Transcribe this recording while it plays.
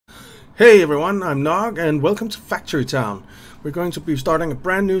Hey everyone, I'm Nog and welcome to Factory Town. We're going to be starting a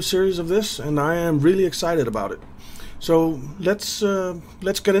brand new series of this and I am really excited about it. So let's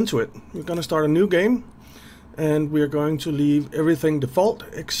get into it. We're going to start a new game and we're going to leave everything default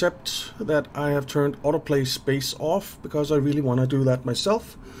except that I have turned autoplay space off because I really want to do that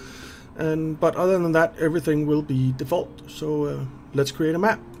myself. But other than that, everything will be default. So let's create a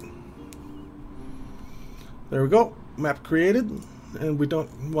map. There we go, map created. And we don't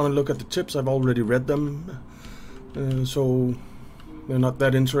want to look at the tips, I've already read them, so they're not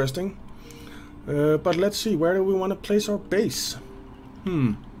that interesting. But let's see, where do we want to place our base?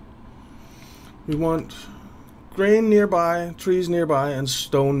 We want grain nearby, trees nearby, and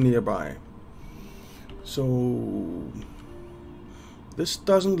stone nearby. So this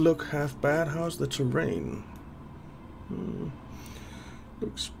doesn't look half bad. How's the terrain?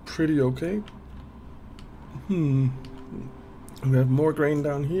 Looks pretty okay. We have more grain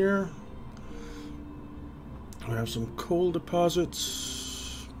down here. We have some coal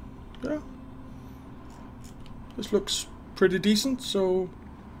deposits. Yeah. This looks pretty decent, so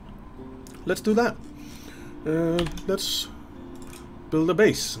let's do that. Let's build a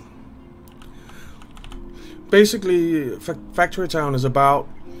base. Basically, Factory Town is about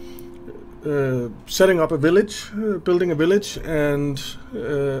setting up a village, building a village, and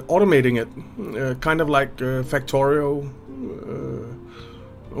automating it, kind of like Factorio,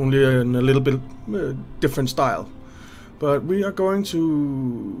 only in a little bit different style. But we are going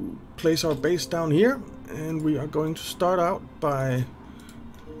to place our base down here, and we are going to start out by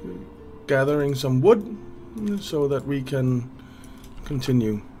gathering some wood so that we can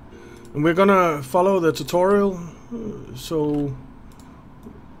continue. And we're gonna follow the tutorial, so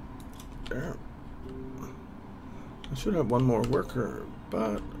there. I should have one more worker,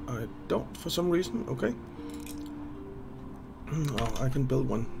 but I don't for some reason. Okay. Oh, I can build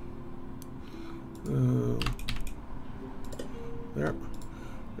one. There.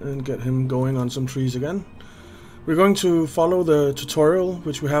 And get him going on some trees again. We're going to follow the tutorial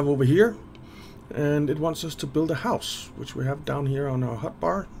which we have over here. And it wants us to build a house, which we have down here on our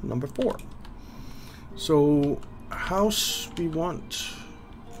hotbar, number 4. So, house we want...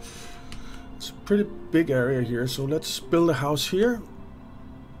 It's a pretty big area here, so let's build a house here.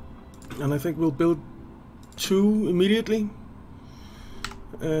 And I think we'll build 2 immediately.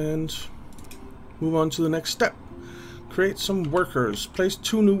 And move on to the next step. Create some workers. Place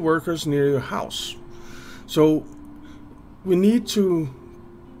 2 new workers near your house. So we need to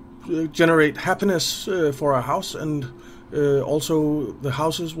generate happiness for our house, and also the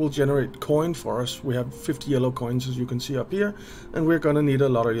houses will generate coin for us. We have 50 yellow coins, as you can see up here, and we're gonna need a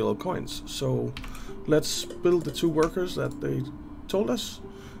lot of yellow coins. So let's build the 2 workers that they told us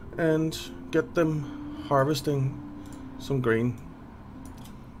and get them harvesting some grain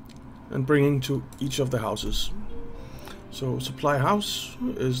and bringing to each of the houses. So supply house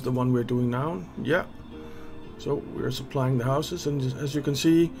is the one we're doing now. Yeah. So we're supplying the houses, and as you can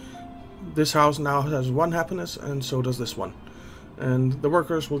see, this house now has 1 happiness, and so does this one. And the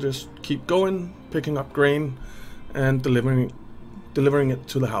workers will just keep going, picking up grain and delivering it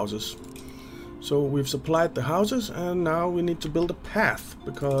to the houses. So we've supplied the houses, and now we need to build a path,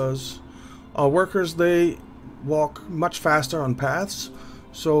 because our workers, they walk much faster on paths.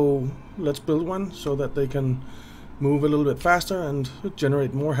 So let's build one so that they can move a little bit faster and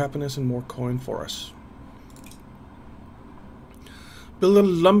generate more happiness and more coin for us. Build a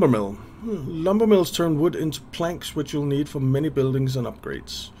lumber mill. Lumber mills turn wood into planks, which you'll need for many buildings and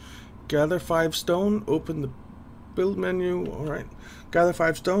upgrades. Gather 5 stone. Open the build menu. Alright. Gather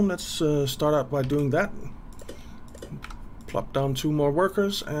 5 stone. Let's start out by doing that. Plop down 2 more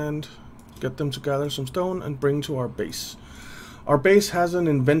workers and get them to gather some stone and bring to our base. Our base has an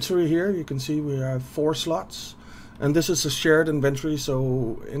inventory here. You can see we have 4 slots. And this is a shared inventory,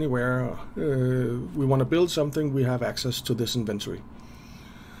 so anywhere we want to build something, we have access to this inventory.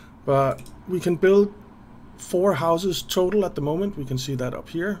 But we can build 4 houses total at the moment. We can see that up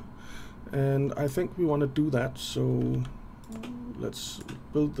here. And I think we want to do that. So let's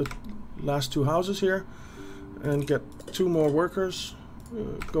build the last 2 houses here and get 2 more workers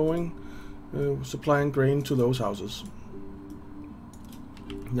going, supplying grain to those houses.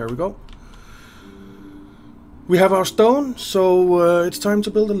 There we go. We have our stone, so it's time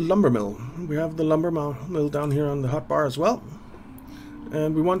to build a lumber mill. We have the lumber mill down here on the hotbar as well.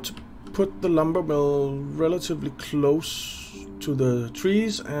 And we want to put the lumber mill relatively close to the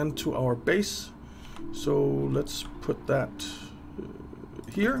trees and to our base. So let's put that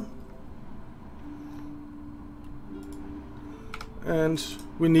here. And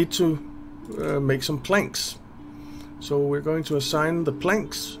we need to make some planks. So we're going to assign the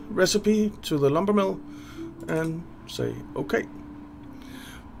planks recipe to the lumber mill and say OK.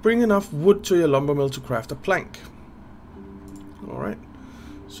 Bring enough wood to your lumber mill to craft a plank. Alright,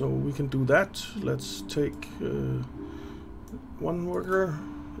 so we can do that. Let's take 1 worker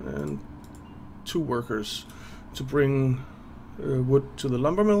and 2 workers to bring wood to the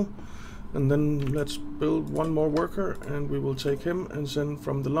lumber mill, and then let's build 1 more worker, and we will take him and send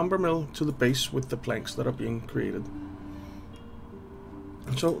from the lumber mill to the base with the planks that are being created.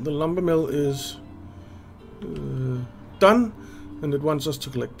 So the lumber mill is done, and it wants us to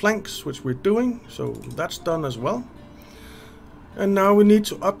collect planks, which we're doing, so that's done as well. And now we need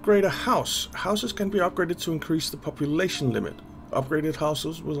to upgrade a house. Houses can be upgraded to increase the population limit. Upgraded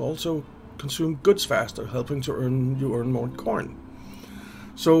houses will also consume goods faster, helping to earn more corn.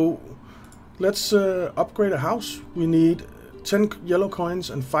 So let's upgrade a house. We need 10 yellow coins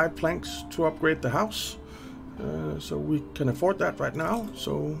and 5 planks to upgrade the house. So we can afford that right now,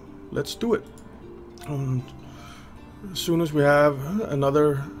 so let's do it. As soon as we have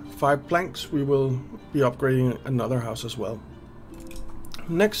another 5 planks, we will be upgrading another house as well.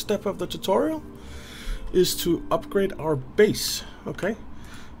 Next step of the tutorial is to upgrade our base. Okay,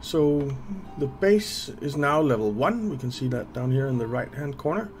 so the base is now level 1. We can see that down here in the right hand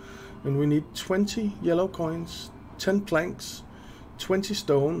corner, and we need 20 yellow coins, 10 planks, 20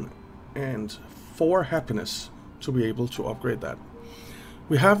 stone, and 4 happiness to be able to upgrade that.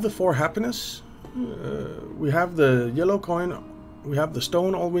 We have the 4 happiness, we have the yellow coin, we have the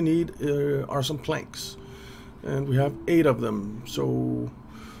stone. All we need are some planks, and we have 8 of them. So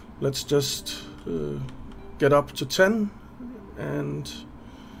let's just get up to 10 and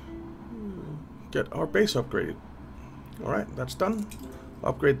get our base upgraded. Alright, that's done.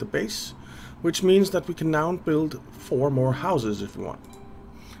 Upgrade the base, which means that we can now build 4 more houses if we want.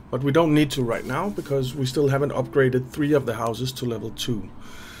 But we don't need to right now because we still haven't upgraded 3 of the houses to level 2.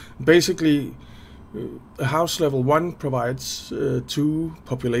 Basically, a house level 1 provides 2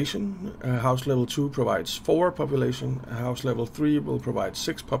 population, a house level 2 provides 4 population, a house level 3 will provide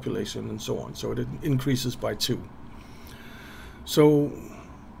 6 population, and so on. So it increases by 2. So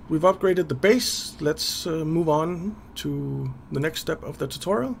we've upgraded the base. Let's move on to the next step of the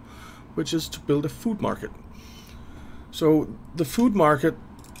tutorial, which is to build a food market. So the food market,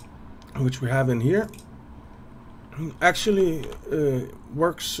 which we have in here, actually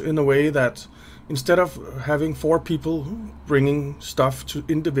works in a way that instead of having 4 people bringing stuff to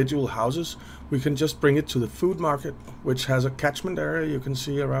individual houses, we can just bring it to the food market, which has a catchment area you can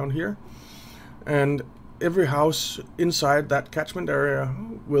see around here. And every house inside that catchment area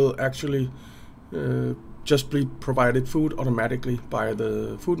will actually just be provided food automatically by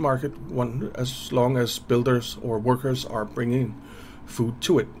the food market, as long as builders or workers are bringing food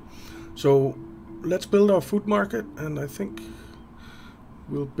to it. So let's build our food market, and I think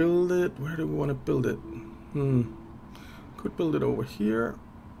we'll build it. Where do we want to build it? Could build it over here,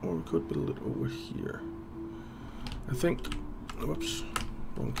 or we could build it over here. I think, whoops,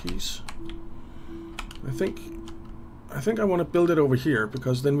 wrong keys. I think I want to build it over here,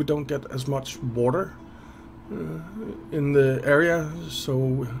 because then we don't get as much water in the area.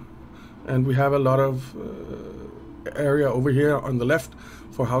 So, and we have a lot of area over here on the left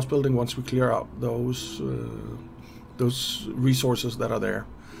for house building once we clear out those resources that are there.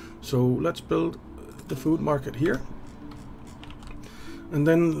 So let's build the food market here, and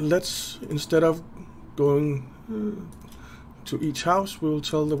then let's, instead of going to each house, we'll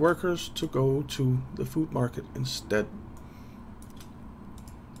tell the workers to go to the food market instead.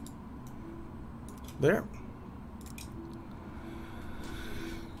 There.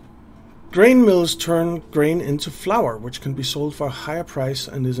 Grain mills turn grain into flour, which can be sold for a higher price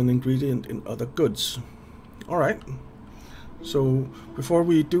and is an ingredient in other goods. Alright, so before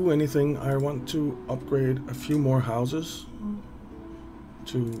we do anything, I want to upgrade a few more houses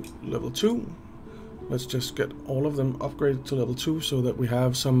to level 2. Let's just get all of them upgraded to level 2 so that we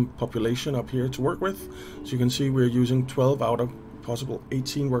have some population up here to work with. So you can see we're using 12 out of possible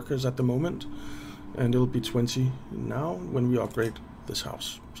 18 workers at the moment, and it'll be 20 now when we upgrade this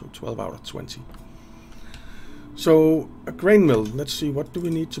house. So 12 out of 20. So a grain mill. Let's see, what do we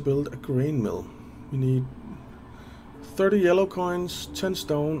need to build a grain mill? We need 30 yellow coins, 10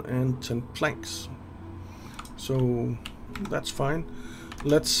 stone, and 10 planks. So that's fine.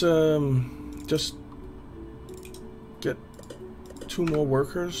 Let's just get 2 more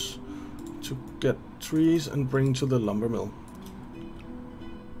workers to get trees and bring to the lumber mill,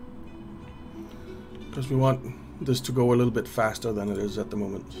 because we want this to go a little bit faster than it is at the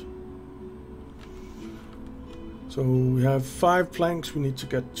moment. So we have 5 planks we need to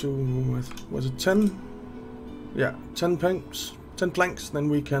get to, was it 10? yeah, 10 planks, then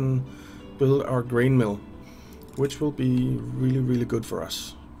we can build our grain mill, which will be really, really good for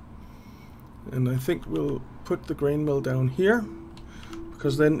us. And I think we'll put the grain mill down here,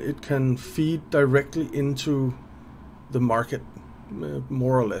 because then it can feed directly into the market,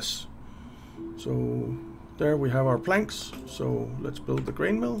 more or less. So there we have our planks. So let's build the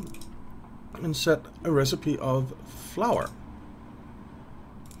grain mill and set a recipe of flour.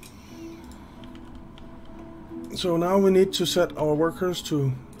 So now we need to set our workers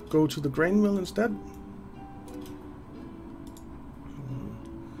to go to the grain mill instead.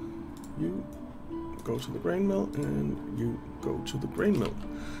 You go to the grain mill and you go to the grain mill.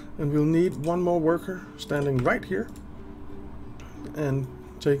 And we'll need one more worker standing right here and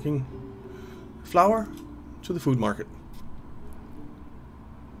taking flour to the food market.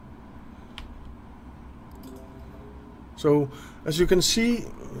 So as you can see,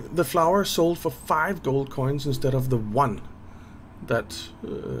 the flour sold for 5 gold coins instead of the 1 that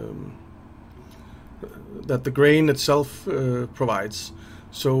that the grain itself provides.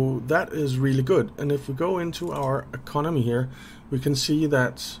 So that is really good. And if we go into our economy here, we can see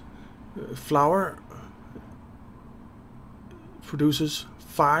that flour produces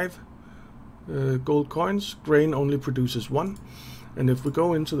 5 gold coins, grain only produces 1. And if we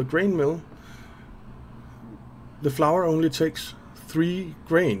go into the grain mill, the flour only takes 3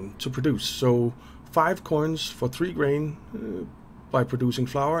 grain to produce. So 5 coins for 3 grain by producing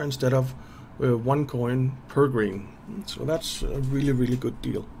flour instead of 1 coin per grain. So that's a really, really good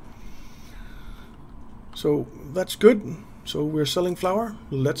deal. So that's good. So we're selling flour.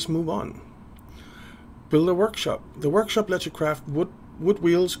 Let's move on. Build a workshop. The workshop lets you craft wood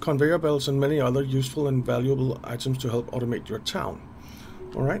wheels, conveyor belts, and many other useful and valuable items to help automate your town.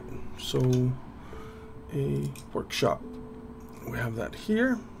 All right, so a workshop. We have that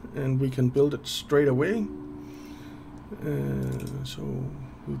here, and we can build it straight away. So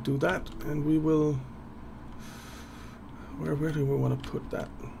we'll do that, and we will. Where do we want to put that?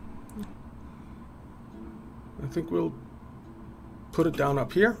 I think we'll put it down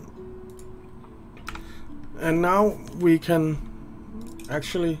up here. And now we can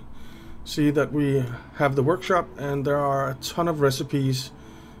actually see that we have the workshop, and there are a ton of recipes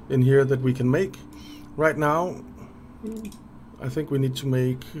in here that we can make. Right now, I think we need to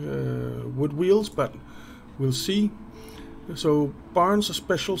make wood wheels, but we'll see. So barns are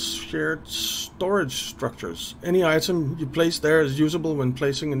special shared storage structures. Any item you place there is usable when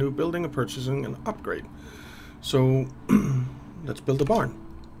placing a new building or purchasing an upgrade. So let's build a barn.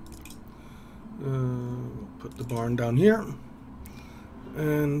 Put the barn down here,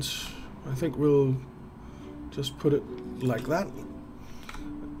 and I think we'll just put it like that.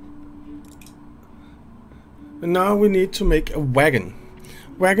 And now we need to make a wagon.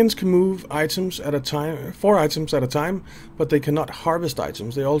 Wagons can move items at a time, 4 items at a time, but they cannot harvest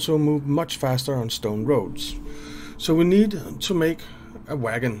items. They also move much faster on stone roads. So we need to make a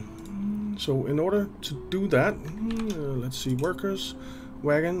wagon. So in order to do that, let's see, workers,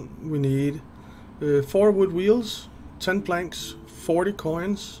 wagon, we need 4 wood wheels, 10 planks, 40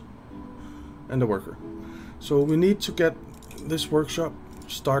 coins, and a worker. So we need to get this workshop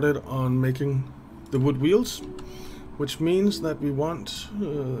started on making the wood wheels, which means that we want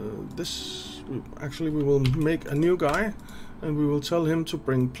this. Actually, we will make a new guy, and we will tell him to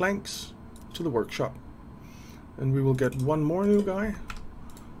bring planks to the workshop. And we will get one more new guy,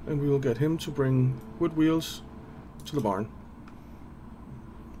 and we will get him to bring wood wheels to the barn.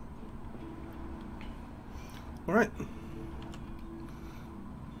 Alright,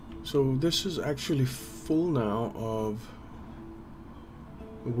 so this is actually full now of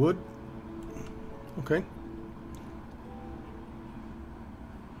wood. Okay.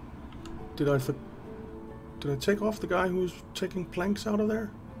 Did I take off the guy who's taking planks out of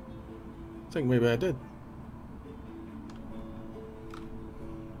there? I think maybe I did.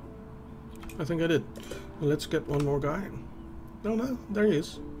 I think I did. Well, let's get one more guy. No, there he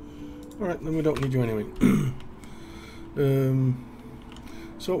is. Alright, then we don't need you anyway.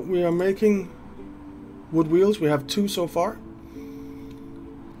 So we are making wood wheels. We have 2 so far,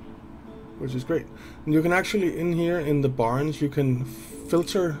 which is great. And you can actually, in here in the barns, you can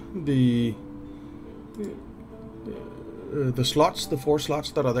filter the slots, the 4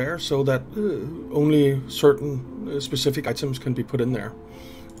 slots that are there, so that only certain specific items can be put in there,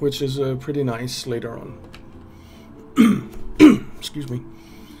 which is pretty nice later on. Excuse me.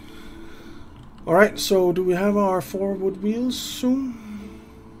 Alright, so do we have our 4 wood wheels soon?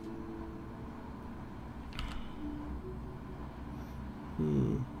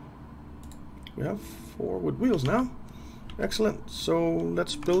 We have 4 wood wheels now. Excellent. So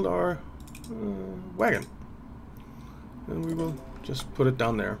let's build our wagon. and we will just put it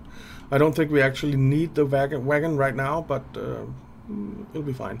down there. I don't think we actually need the wagon right now, but it'll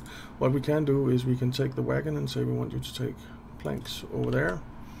be fine. What we can do is we can take the wagon and say we want you to take planks over there,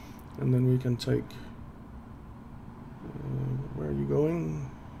 and then we can take where are you going?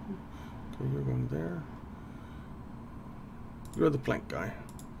 Okay, you're going there. You're the plank guy.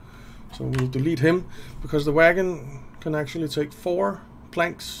 So we'll delete him because the wagon can actually take 4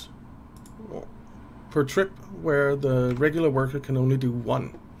 planks per trip, where the regular worker can only do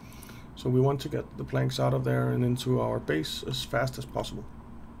 1. So we want to get the planks out of there and into our base as fast as possible.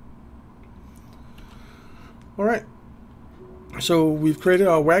 Alright, so we've created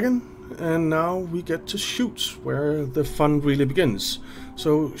our wagon, and now we get to chutes, where the fun really begins.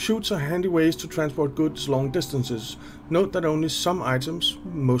 So chutes are handy ways to transport goods long distances. Note that only some items,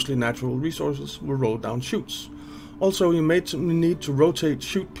 mostly natural resources, will roll down chutes. Also, you may need to rotate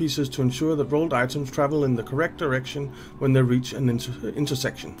chute pieces to ensure that rolled items travel in the correct direction when they reach an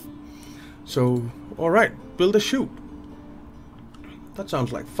intersection. So, alright, build a chute. That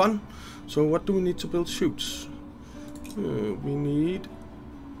sounds like fun. So what do we need to build chutes? We need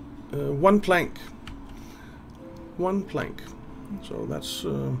 1 plank. 1 plank. So that's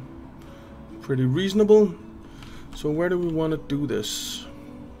pretty reasonable. So where do we want to do this?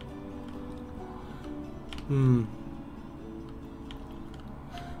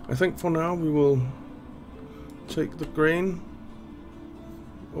 I think for now we will take the grain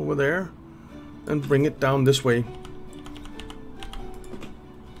over there and bring it down this way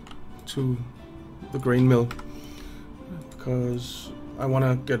to the grain mill, because I want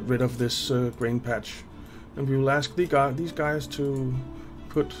to get rid of this grain patch, and we will ask these guys to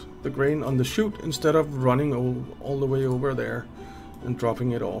put the grain on the chute instead of running all the way over there and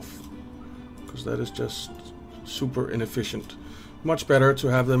dropping it off, because that is just super inefficient. Much better to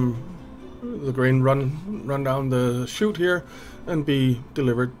have the grain run down the chute here and be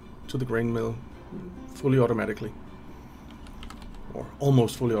delivered to the grain mill fully automatically, or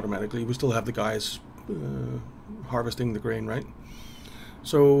almost fully automatically. We still have the guys harvesting the grain, right?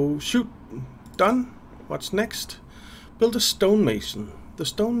 So chute done. What's next? Build a stonemason. The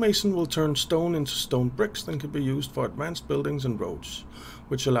stonemason will turn stone into stone bricks that can be used for advanced buildings and roads,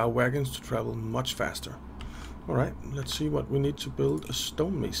 which allow wagons to travel much faster. Alright, let's see what we need to build a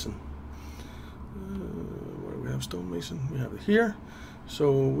stonemason. Where do we have stonemason? We have it here.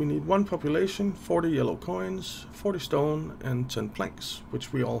 So we need 1 population, 40 yellow coins, 40 stone, and 10 planks,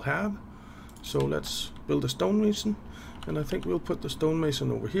 which we all have. So let's build a stonemason, and I think we'll put the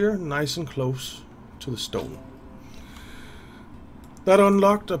stonemason over here, nice and close to the stone. That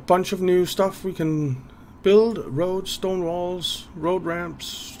unlocked a bunch of new stuff. We can build roads, stone walls, road ramps,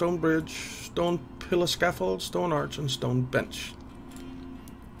 stone bridge, stone pillar scaffold, stone arch, and stone bench.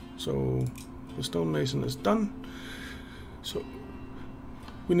 So the stonemason is done. So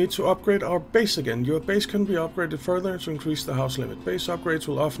we need to upgrade our base again. Your base can be upgraded further to increase the house limit. Base upgrades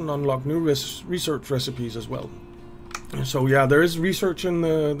will often unlock new research recipes as well. So yeah, there is research in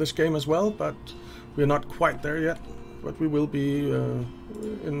this game as well, but we're not quite there yet. But we will be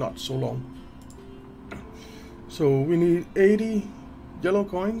in not so long. So we need 80 yellow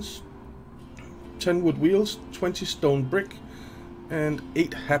coins, 10 wood wheels, 20 stone brick, and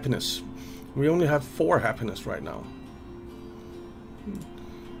 8 happiness. We only have 4 happiness right now.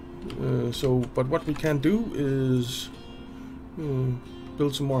 But what we can do is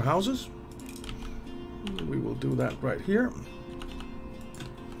build some more houses. We will do that right here.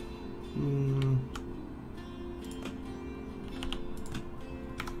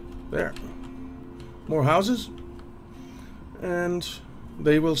 There. More houses. And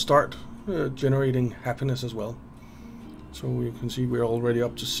they will start generating happiness as well. So you can see we're already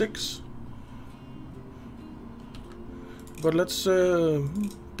up to 6. But let's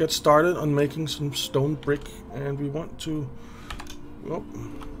get started on making some stone brick, and we want to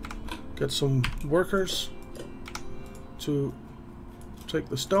get some workers to take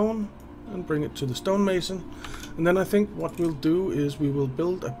the stone and bring it to the stonemason. And then I think what we'll do is we will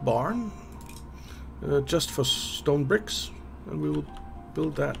build a barn just for stone bricks, and we will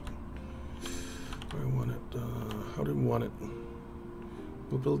build that. I want it. How do we want it?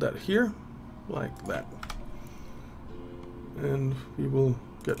 We'll build that here, like that. And we will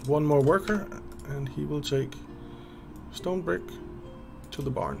get 1 more worker, and he will take stone brick to the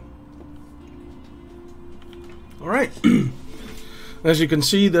barn. Alright. As you can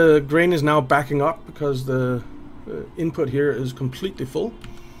see, the grain is now backing up because the input here is completely full,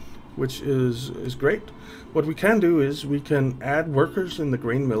 which is great. What we can do is we can add workers in the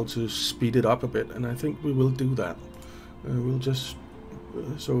grain mill to speed it up a bit, and I think we will do that. We'll just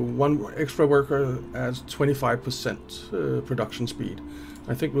So one extra worker adds 25% production speed.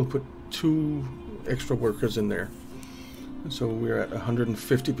 I think we'll put 2 extra workers in there. So we're at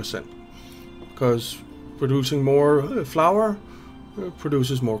 150%. Because producing more flour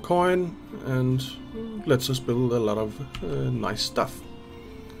produces more coin and lets us build a lot of nice stuff.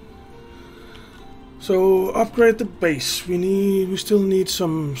 So upgrade the base. We still need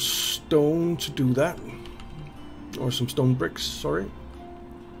some stone to do that. Or some stone bricks, sorry.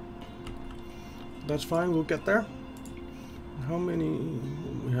 That's fine, we'll get there. How many?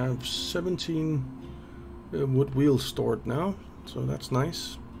 We have 17 wood wheels stored now, so that's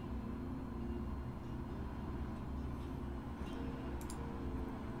nice.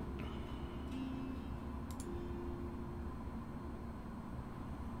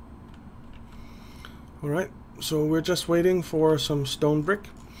 Alright, so we're just waiting for some stone brick.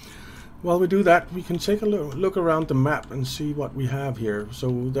 While we do that, we can take a look around the map and see what we have here.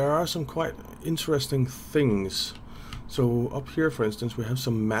 So there are some quite interesting things. So up here, for instance, we have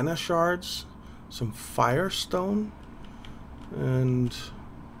some mana shards, some firestone, and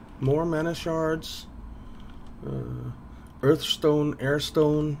more mana shards, earthstone,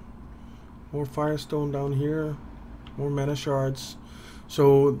 airstone, more firestone down here, more mana shards.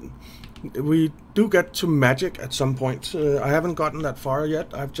 So we do get to magic at some point. I haven't gotten that far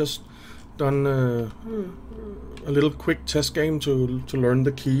yet. I've just done a little quick test game to learn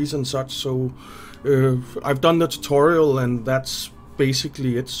the keys and such. So I've done the tutorial and that's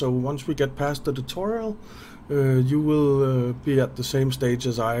basically it. So once we get past the tutorial, you will be at the same stage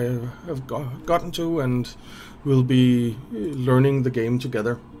as I have gotten to, and we'll be learning the game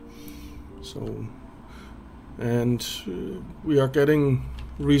together. So, and we are getting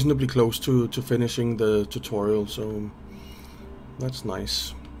reasonably close to finishing the tutorial, so that's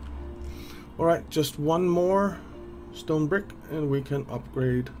nice. Alright, just one more stone brick and we can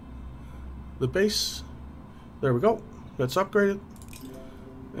upgrade the base. There we go. Let's upgrade it.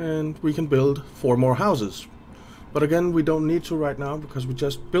 And we can build 4 more houses. But again, we don't need to right now because we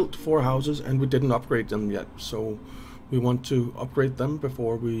just built 4 houses and we didn't upgrade them yet. So we want to upgrade them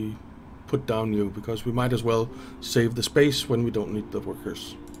before we put down new, because we might as well save the space when we don't need the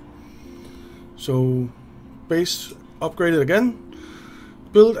workers. So base upgraded again.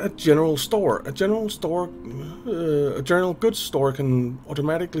 Build a general store. A general goods store can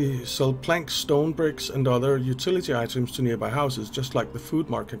automatically sell planks, stone bricks, and other utility items to nearby houses, just like the food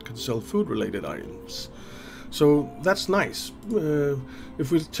market can sell food-related items. So that's nice.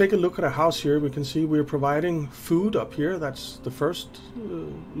 If we take a look at a house here, we can see we're providing food up here. That's the first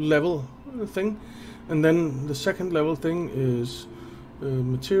level thing. And then the second level thing is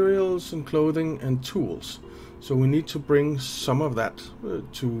materials and clothing and tools. So we need to bring some of that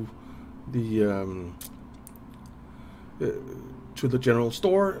to the general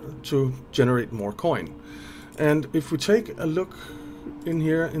store to generate more coin. And if we take a look in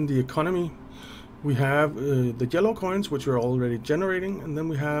here in the economy, we have the yellow coins, which are already generating, and then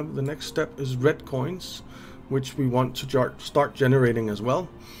we have the next step is red coins, which we want to start generating as well.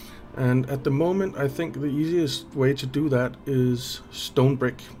 And at the moment, I think the easiest way to do that is stone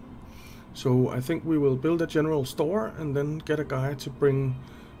brick. So I think we will build a general store and then get a guy to bring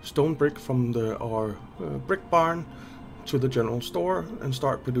stone brick from our brick barn to the general store and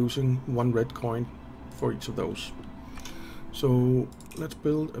start producing 1 red coin for each of those. So let's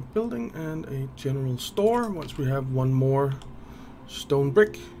build a building and a general store once we have 1 more stone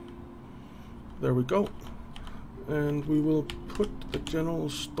brick. There we go. And we will put the general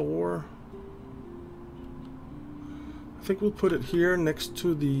store, I think we'll put it here next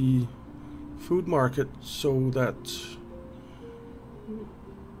to the food market so that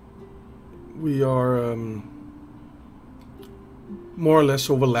we are more or less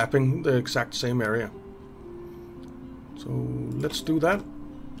overlapping the exact same area. So let's do that.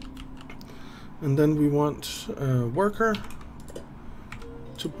 And then we want a worker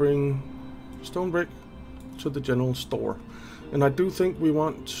to bring stone brick to the general store. And I do think we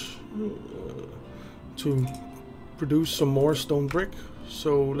want to produce some more stone brick.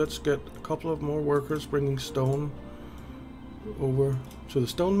 So let's get a couple of more workers bringing stone over to the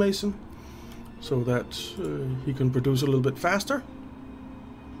stonemason so that he can produce a little bit faster.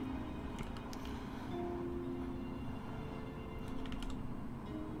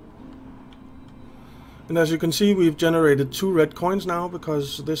 And as you can see, we've generated 2 red coins now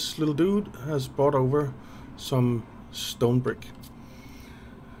because this little dude has brought over some stone brick.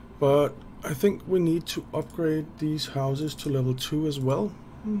 But I think we need to upgrade these houses to level 2 as well,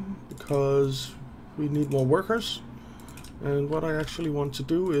 because we need more workers. And what I actually want to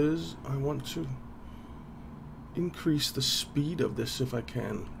do is I want to increase the speed of this if I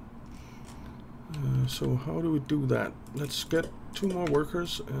can. So how do we do that? Let's get 2 more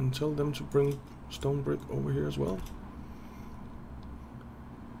workers and tell them to bring stone brick over here as well.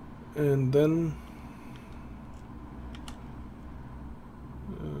 And then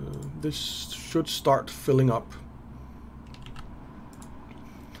this should start filling up.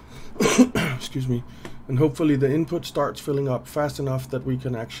 Excuse me. And hopefully the input starts filling up fast enough that we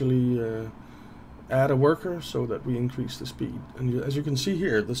can actually add a worker so that we increase the speed. And as you can see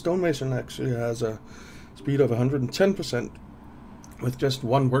here, the stonemason actually has a speed of 110% with just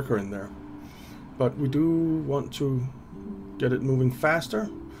 1 worker in there. But we do want to get it moving faster,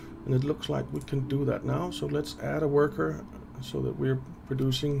 and it looks like we can do that now. So let's add a worker so that we're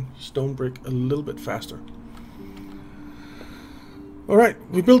producing stone brick a little bit faster. Alright,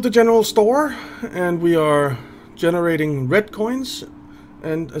 we built the general store and we are generating red coins,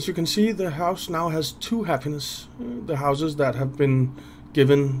 and as you can see, the house now has 2 happiness. The houses that have been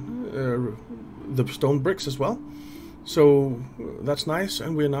given the stone bricks as well. So that's nice,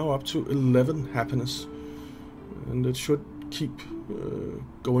 and we're now up to 11 happiness, and it should keep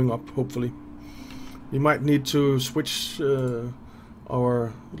going up, hopefully. We might need to switch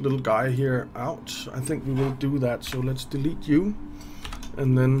our little guy here out. I think we will do that, so let's delete you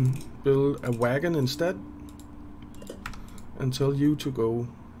and then build a wagon instead and tell you to go,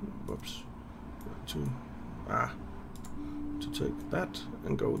 whoops, to take that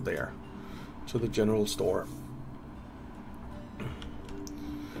and go there to the general store.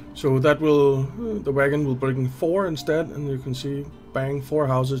 So that will, the wagon will bring 4 instead, and you can see, bang, 4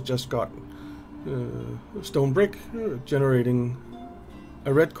 houses just got stone brick, generating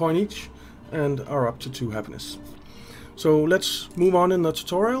a red coin each, and are up to 2 happiness. So let's move on in the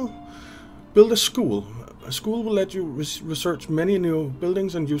tutorial. Build a school. A school will let you research many new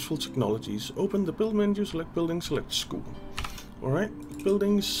buildings and useful technologies. Open the build menu, select building, select school. Alright,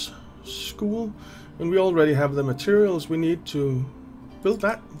 buildings, school, and we already have the materials we need to build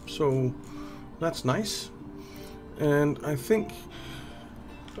that, so that's nice. And I think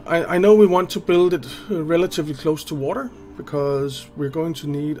I know we want to build it relatively close to water, because we're going to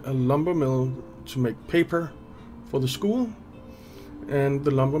need a lumber mill to make paper for the school, and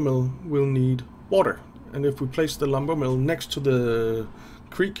the lumber mill will need water. And if we place the lumber mill next to the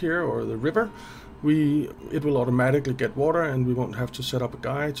creek here, or the river, it will automatically get water, and we won't have to set up a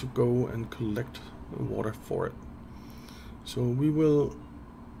guy to go and collect water for it. So we will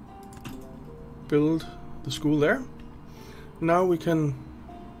build the school there. Now we can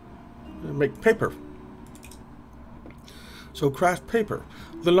make paper. So craft paper.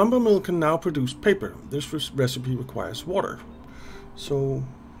 The lumber mill can now produce paper. This recipe requires water. So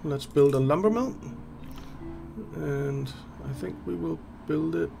let's build a lumber mill. And I think we will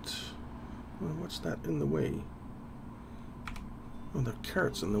build it... Well, what's that in the way? Oh, there are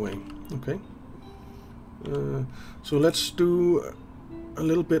carrots in the way. Okay. So let's do a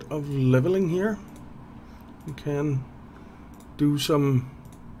little bit of leveling here. We can do some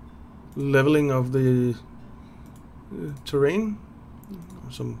leveling of the terrain,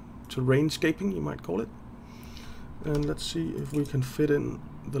 some terrainscaping, you might call it. And let's see if we can fit in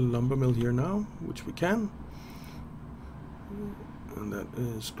the lumber mill here now, which we can. And that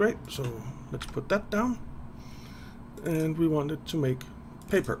is great. So let's put that down. And we want it to make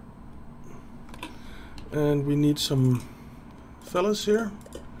paper. And we need some fellas here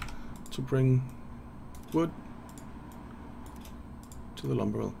to bring wood to the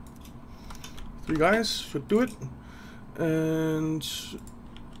lumber mill. 3 guys should do it. And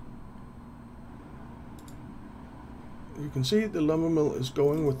you can see the lumber mill is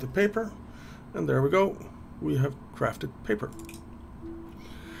going with the paper, and there we go, we have crafted paper.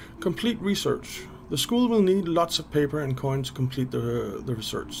 Complete research. The school will need lots of paper and coin to complete the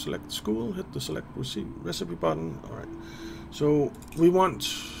research. Select school, hit the select recipe button. Alright, so we want,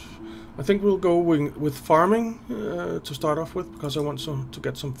 I think we'll go with farming to start off with, because I want to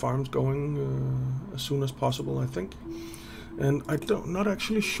get some farms going as soon as possible, I think. And not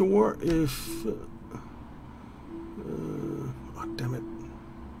actually sure if... oh, damn it.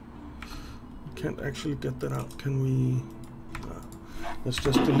 We can't actually get that out. Can we... let's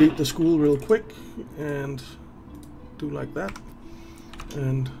just delete the school real quick and do like that.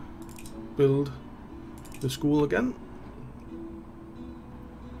 And build the school again.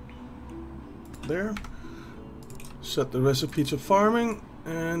 There. Set the recipe to farming,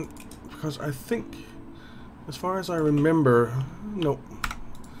 and because I think, as far as I remember, no.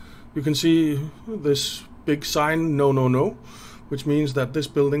 You can see this big sign, no, no, no, which means that this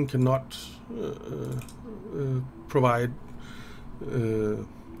building cannot provide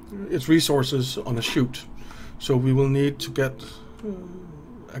its resources on a chute. So we will need to get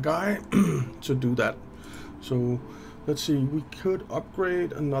a guy to do that. So let's see, we could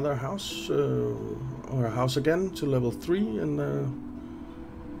upgrade another house, or a house again, to level 3, and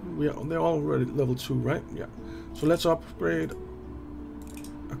they're already level 2, right? Yeah. So let's upgrade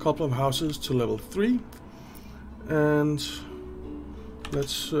a couple of houses to level 3, and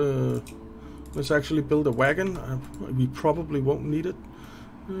let's actually build a wagon. We probably won't need it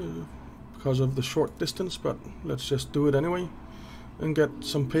because of the short distance, but let's just do it anyway and get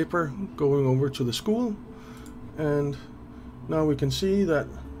some paper going over to the school. And now we can see that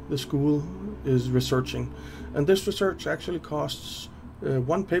the school is researching, and this research actually costs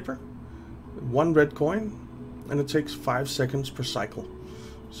 1 paper, 1 red coin, and it takes 5 seconds per cycle.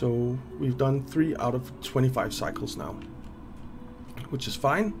 So we've done 3 out of 25 cycles now, which is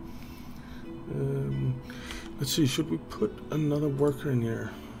fine. Let's see, should we put another worker in here?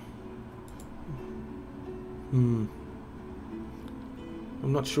 I'm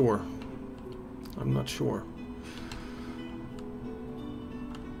not sure.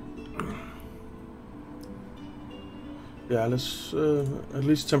 Yeah, let's at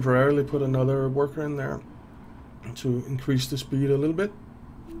least temporarily put another worker in there to increase the speed a little bit,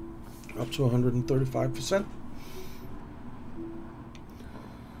 up to 135%.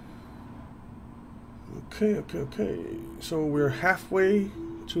 Okay. So we're halfway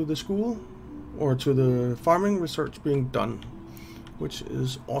to the school, or to the farming research being done, which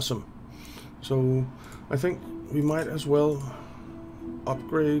is awesome. So I think we might as well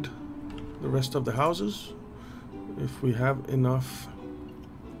upgrade the rest of the houses if we have enough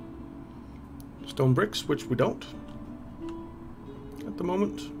stone bricks, which we don't at the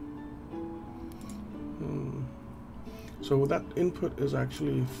moment. So that input is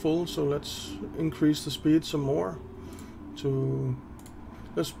actually full, so let's increase the speed some more.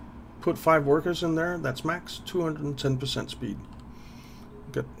 Let's put 5 workers in there. That's max 210% speed.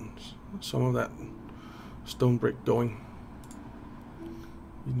 Get some of that stone brick going.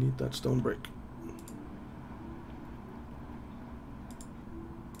 You need that stone brick.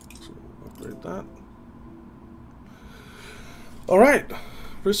 So upgrade that. Alright,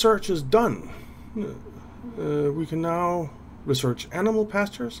 research is done. We can now research animal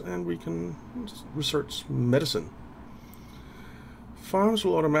pastures, and we can research medicine. Farms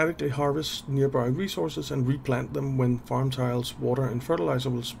will automatically harvest nearby resources and replant them when farm tiles, water, and fertilizer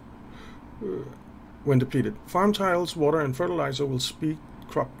when depleted. Farm tiles, water, and fertilizer will speed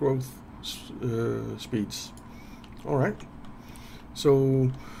crop growth speeds. All right.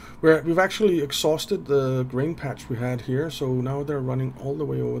 So we've actually exhausted the grain patch we had here, so now they're running all the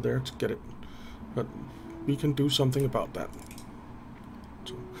way over there to get it. But we can do something about that.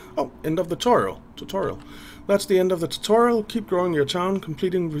 So, oh, end of the tutorial. That's the end of the tutorial. Keep growing your town,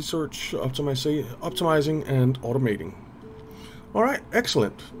 completing research, optimizing, and automating. Alright,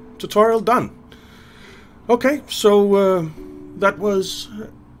 excellent. Tutorial done. Okay, so that was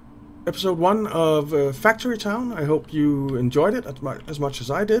episode 1 of Factory Town. I hope you enjoyed it as much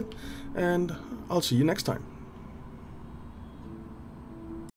as I did, and I'll see you next time.